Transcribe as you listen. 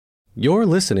You're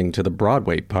listening to the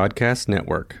Broadway Podcast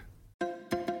Network.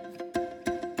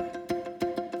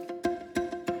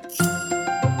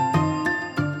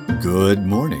 Good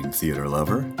morning, theater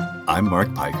lover. I'm Mark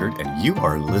Pikert, and you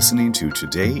are listening to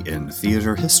Today in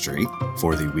Theater History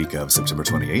for the week of September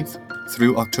 28th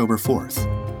through October 4th.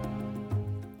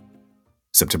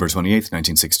 September 28th,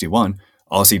 1961,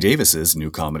 Ossie Davis's new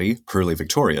comedy, Purlie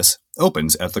Victorious,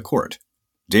 opens at the Court.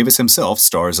 Davis himself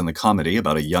stars in the comedy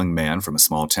about a young man from a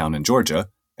small town in Georgia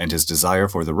and his desire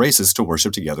for the races to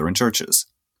worship together in churches.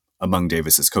 Among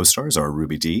Davis's co-stars are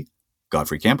Ruby Dee,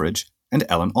 Godfrey Cambridge, and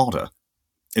Alan Alda.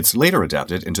 It's later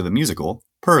adapted into the musical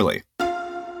Purlie.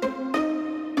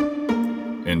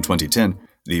 In 2010,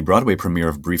 the Broadway premiere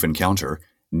of Brief Encounter,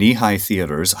 Knee-High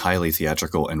Theater's highly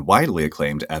theatrical and widely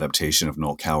acclaimed adaptation of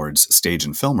Noel Coward's stage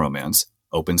and film romance,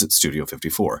 opens at Studio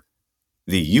 54.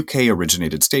 The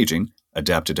UK-originated staging,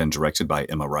 adapted and directed by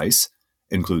Emma Rice,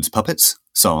 includes puppets,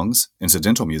 songs,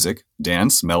 incidental music,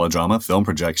 dance, melodrama, film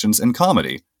projections, and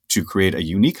comedy to create a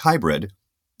unique hybrid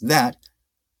that,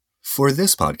 for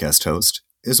this podcast host,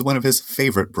 is one of his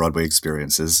favorite Broadway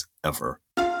experiences ever.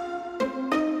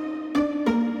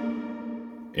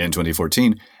 In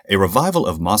 2014, a revival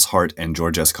of Moss Hart and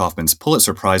George S. Kaufman's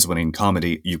Pulitzer Prize-winning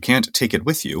comedy You Can't Take It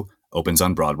With You opens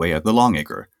on Broadway at the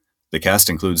Longacre. The cast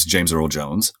includes James Earl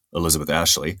Jones, Elizabeth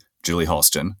Ashley, Julie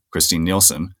Halston, Christine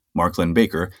Nielsen, Mark Lynn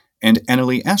Baker, and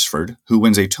Annalee Ashford, who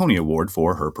wins a Tony Award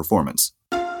for her performance.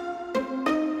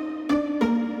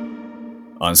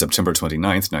 On September 29,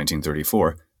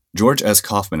 1934, George S.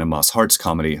 Kaufman and Moss Hart's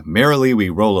comedy Merrily We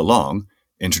Roll Along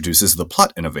introduces the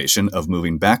plot innovation of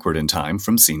moving backward in time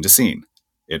from scene to scene.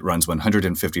 It runs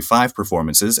 155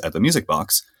 performances at the Music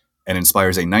Box and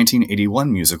inspires a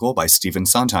 1981 musical by Stephen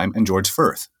Sondheim and George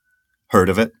Furth. Heard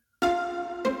of it?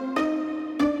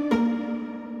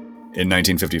 In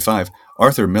 1955,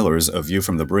 Arthur Miller's A View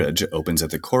from the Bridge opens at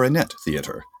the Coronet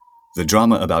Theater. The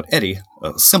drama about Eddie,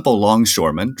 a simple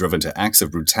longshoreman driven to acts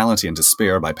of brutality and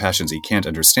despair by passions he can't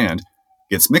understand,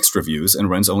 gets mixed reviews and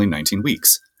runs only 19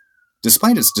 weeks.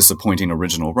 Despite its disappointing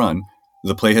original run,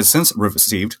 the play has since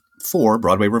received 4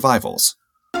 Broadway revivals.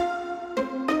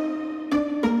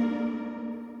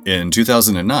 In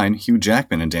 2009, Hugh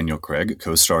Jackman and Daniel Craig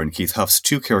co-star in Keith Huff's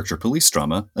 2-character police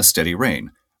drama, A Steady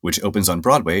Rain, which opens on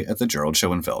Broadway at the Gerald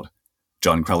Schoenfeld.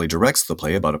 John Crowley directs the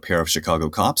play about a pair of Chicago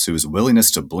cops whose willingness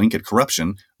to blink at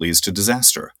corruption leads to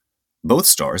disaster. Both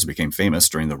stars became famous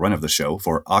during the run of the show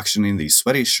for auctioning the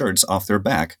sweaty shirts off their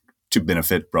back to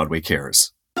benefit Broadway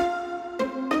Cares.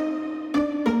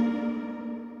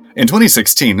 In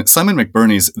 2016, Simon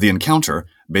McBurney's The Encounter,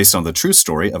 based on the true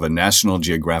story of a National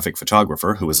Geographic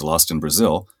photographer who was lost in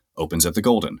Brazil, opens at the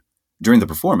Golden. During the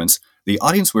performance, the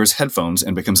audience wears headphones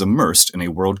and becomes immersed in a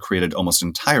world created almost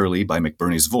entirely by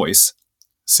McBurney's voice,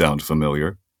 sound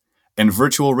familiar, and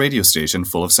virtual radio station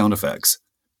full of sound effects.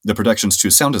 The production's 2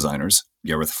 sound designers,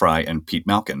 Gareth Fry and Pete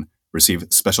Malkin,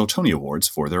 received special Tony Awards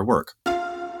for their work.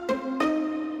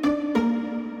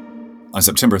 On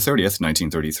September 30th,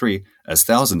 1933, As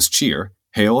Thousands Cheer,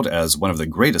 hailed as one of the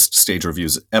greatest stage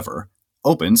revues ever,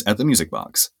 opens at the Music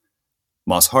Box.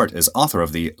 Moss Hart is author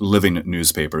of the living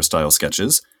newspaper-style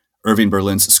sketches. Irving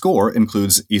Berlin's score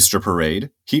includes Easter Parade,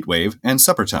 Heat Wave, and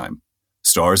Supper Time.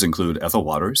 Stars include Ethel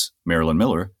Waters, Marilyn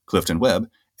Miller, Clifton Webb,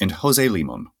 and Jose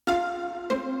Limon.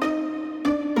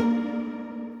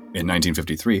 In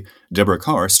 1953, Deborah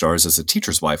Carr stars as a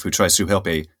teacher's wife who tries to help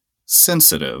a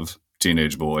sensitive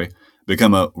teenage boy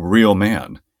become a real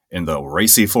man in the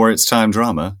racy-for-its-time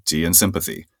drama Tea and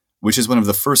Sympathy, which is one of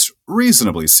the first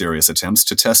reasonably serious attempts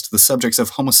to test the subjects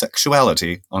of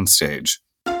homosexuality on stage.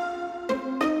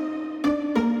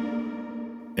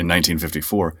 In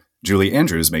 1954, Julie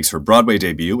Andrews makes her Broadway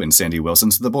debut in Sandy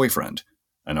Wilson's The Boyfriend.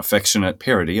 An affectionate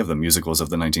parody of the musicals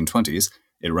of the 1920s,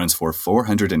 it runs for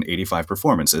 485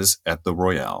 performances at the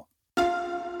Royale.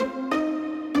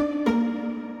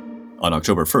 On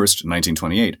October 1st,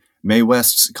 1928, Mae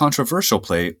West's controversial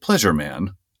play Pleasure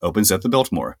Man opens at the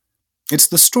Biltmore. It's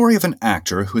the story of an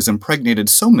actor who has impregnated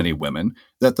so many women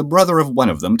that the brother of one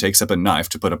of them takes up a knife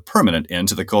to put a permanent end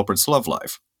to the culprit's love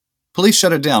life. Police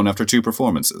shut it down after 2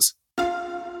 performances.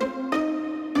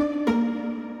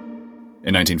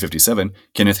 In 1957,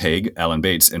 Kenneth Haig, Alan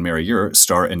Bates, and Mary Ure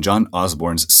star in John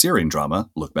Osborne's searing drama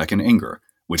Look Back in Anger,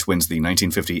 which wins the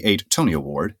 1958 Tony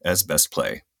Award as Best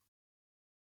Play.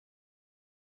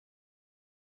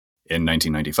 In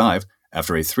 1995,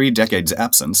 after a 3 decades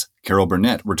absence, Carol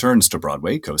Burnett returns to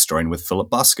Broadway co-starring with Philip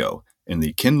Bosco in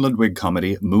the Ken Ludwig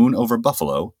comedy Moon Over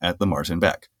Buffalo at the Martin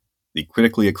Beck. The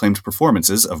critically acclaimed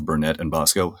performances of Burnett and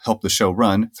Bosco helped the show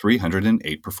run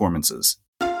 308 performances.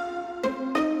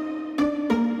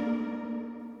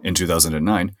 In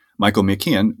 2009, Michael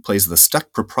McKean plays the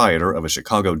stuck proprietor of a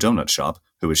Chicago donut shop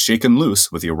who is shaken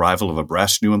loose with the arrival of a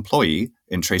brash new employee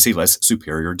in Tracy Letts'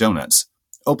 Superior Donuts,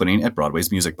 opening at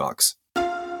Broadway's Music Box.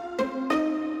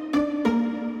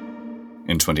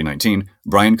 In 2019,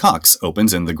 Brian Cox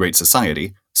opens in The Great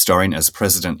Society, starring as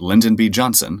President Lyndon B.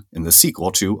 Johnson in the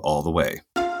sequel to All the Way.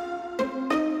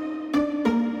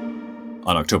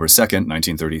 On October 2,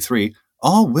 1933,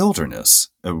 All Wilderness,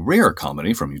 a rare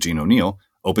comedy from Eugene O'Neill,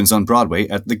 opens on Broadway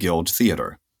at the Guild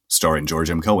Theater. Starring George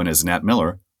M. Cohan as Nat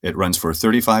Miller, it runs for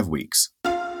 35 weeks.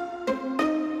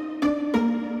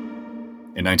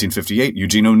 In 1958,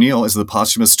 Eugene O'Neill is the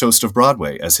posthumous toast of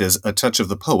Broadway as his A Touch of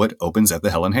the Poet opens at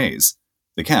the Helen Hayes.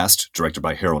 The cast, directed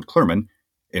by Harold Clurman,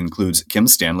 includes Kim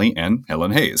Stanley and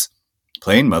Helen Hayes,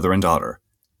 playing mother and daughter.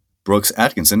 Brooks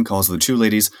Atkinson calls the two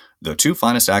ladies the two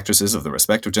finest actresses of the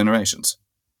respective generations.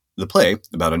 The play,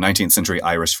 about a 19th century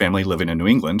Irish family living in New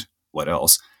England, what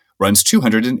else, runs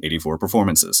 284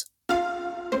 performances.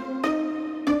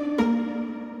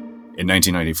 In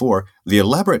 1994, the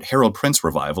elaborate Harold Prince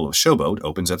revival of Showboat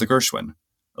opens at the Gershwin.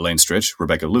 Elaine Stritch,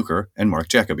 Rebecca Luker, and Mark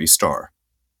Jacoby star.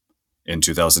 In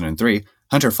 2003,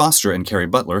 Hunter Foster and Carrie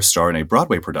Butler star in a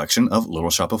Broadway production of Little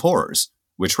Shop of Horrors,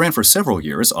 which ran for several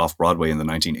years off-Broadway in the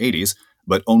 1980s,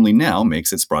 but only now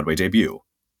makes its Broadway debut.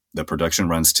 The production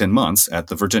runs 10 months at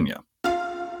the Virginia.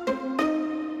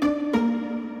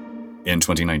 In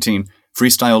 2019,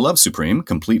 Freestyle Love Supreme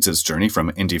completes its journey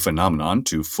from indie phenomenon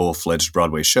to full-fledged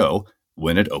Broadway show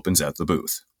when it opens at the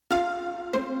Booth.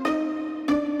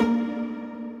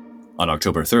 On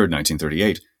October 3,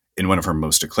 1938, in one of her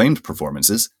most acclaimed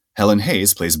performances, Helen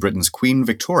Hayes plays Britain's Queen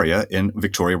Victoria in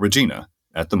Victoria Regina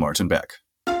at the Martin Beck.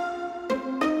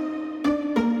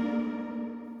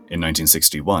 In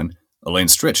 1961, Elaine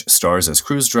Stritch stars as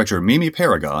cruise director Mimi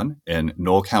Paragon in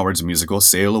Noel Coward's musical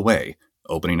Sail Away,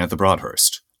 opening at the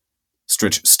Broadhurst.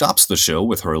 Stritch stops the show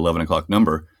with her 11 o'clock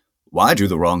number, Why Do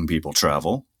the Wrong People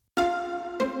Travel? In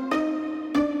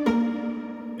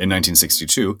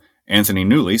 1962, Anthony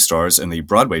Newley stars in the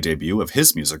Broadway debut of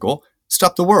his musical,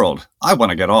 Stop the World, I Want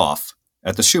to Get Off,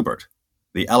 at the Schubert.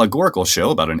 The allegorical show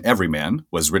about an everyman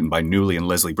was written by Newley and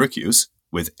Leslie Bricusse,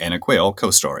 with Anna Quayle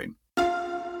co-starring.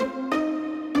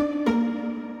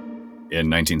 In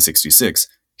 1966,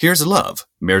 Here's Love,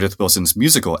 Meredith Willson's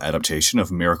musical adaptation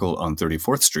of Miracle on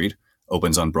 34th Street,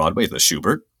 opens on Broadway at the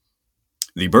Schubert.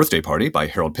 The Birthday Party by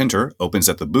Harold Pinter opens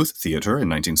at the Booth Theater in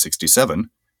 1967.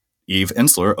 Eve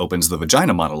Ensler opens the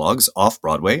Vagina Monologues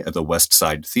off-Broadway at the West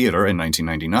Side Theater in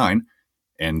 1999.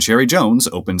 And Cherry Jones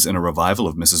opens in a revival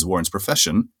of Mrs. Warren's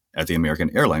Profession at the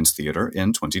American Airlines Theater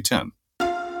in 2010.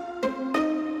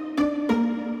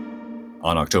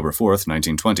 On October 4th,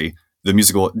 1920, the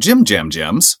musical Jim Jam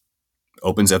Gems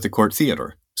opens at the Court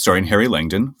Theater, starring Harry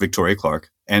Langdon, Victoria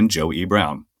Clark, and Joe E.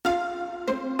 Brown.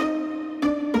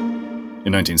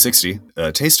 In 1960,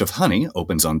 A Taste of Honey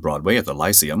opens on Broadway at the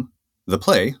Lyceum. The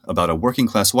play, about a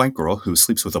working-class white girl who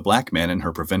sleeps with a black man in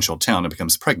her provincial town and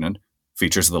becomes pregnant,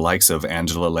 features the likes of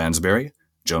Angela Lansbury,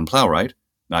 Joan Plowright,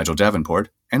 Nigel Davenport,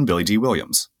 and Billy D.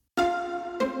 Williams. In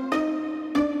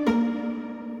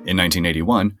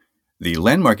 1981, the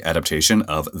landmark adaptation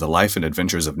of The Life and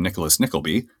Adventures of Nicholas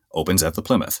Nickleby opens at the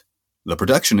Plymouth. The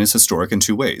production is historic in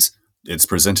two ways. It's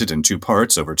presented in two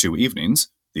parts over 2 evenings,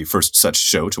 the first such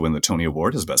show to win the Tony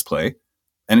Award as Best Play,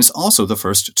 and it's also the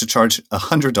first to charge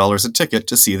 $100 a ticket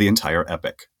to see the entire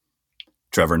epic.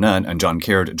 Trevor Nunn and John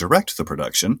Caird direct the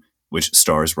production, which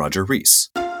stars Roger Rees.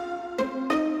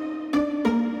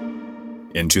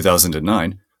 In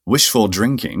 2009, Wishful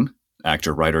Drinking,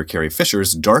 actor-writer Carrie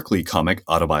Fisher's darkly comic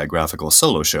autobiographical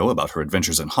solo show about her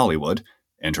adventures in Hollywood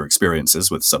and her experiences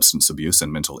with substance abuse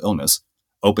and mental illness,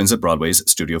 opens at Broadway's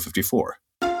Studio 54.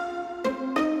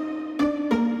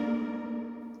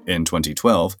 In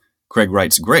 2012, Craig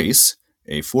Wright's Grace,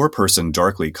 a 4-person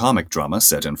darkly comic drama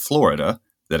set in Florida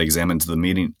that examines the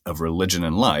meaning of religion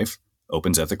and life,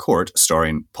 opens at the Court,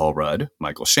 starring Paul Rudd,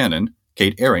 Michael Shannon,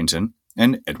 Kate Arrington,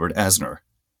 and Edward Asner.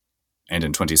 And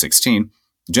in 2016,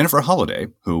 Jennifer Holliday,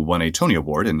 who won a Tony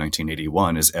Award in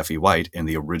 1981 as Effie White in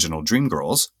the original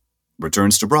Dreamgirls,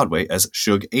 returns to Broadway as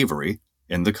Shug Avery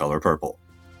in The Color Purple.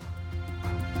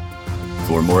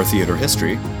 For more theater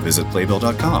history, visit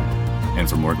Playbill.com. And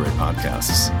for more great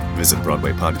podcasts, visit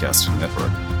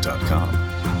BroadwayPodcastNetwork.com.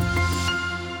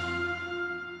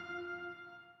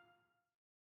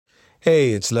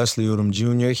 Hey, it's Leslie Odom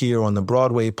Jr. here on the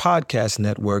Broadway Podcast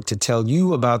Network to tell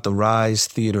you about the Rise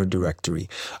Theater Directory,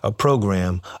 a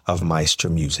program of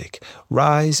Maestro Music.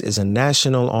 Rise is a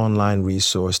national online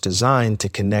resource designed to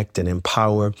connect and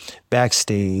empower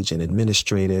backstage and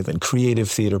administrative and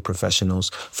creative theater professionals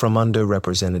from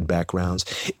underrepresented backgrounds.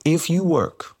 If you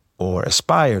work or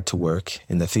aspire to work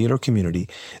in the theater community,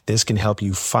 this can help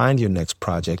you find your next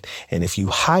project. And if you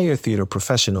hire theater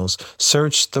professionals,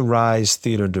 search the Rise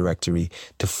Theater Directory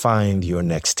to find your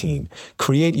next team.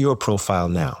 Create your profile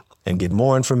now and get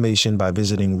more information by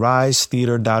visiting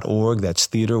risetheatre.org. That's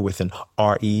theater with an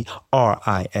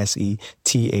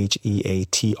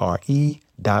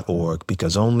RERISETHEATRE.org,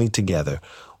 because only together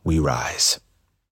we rise.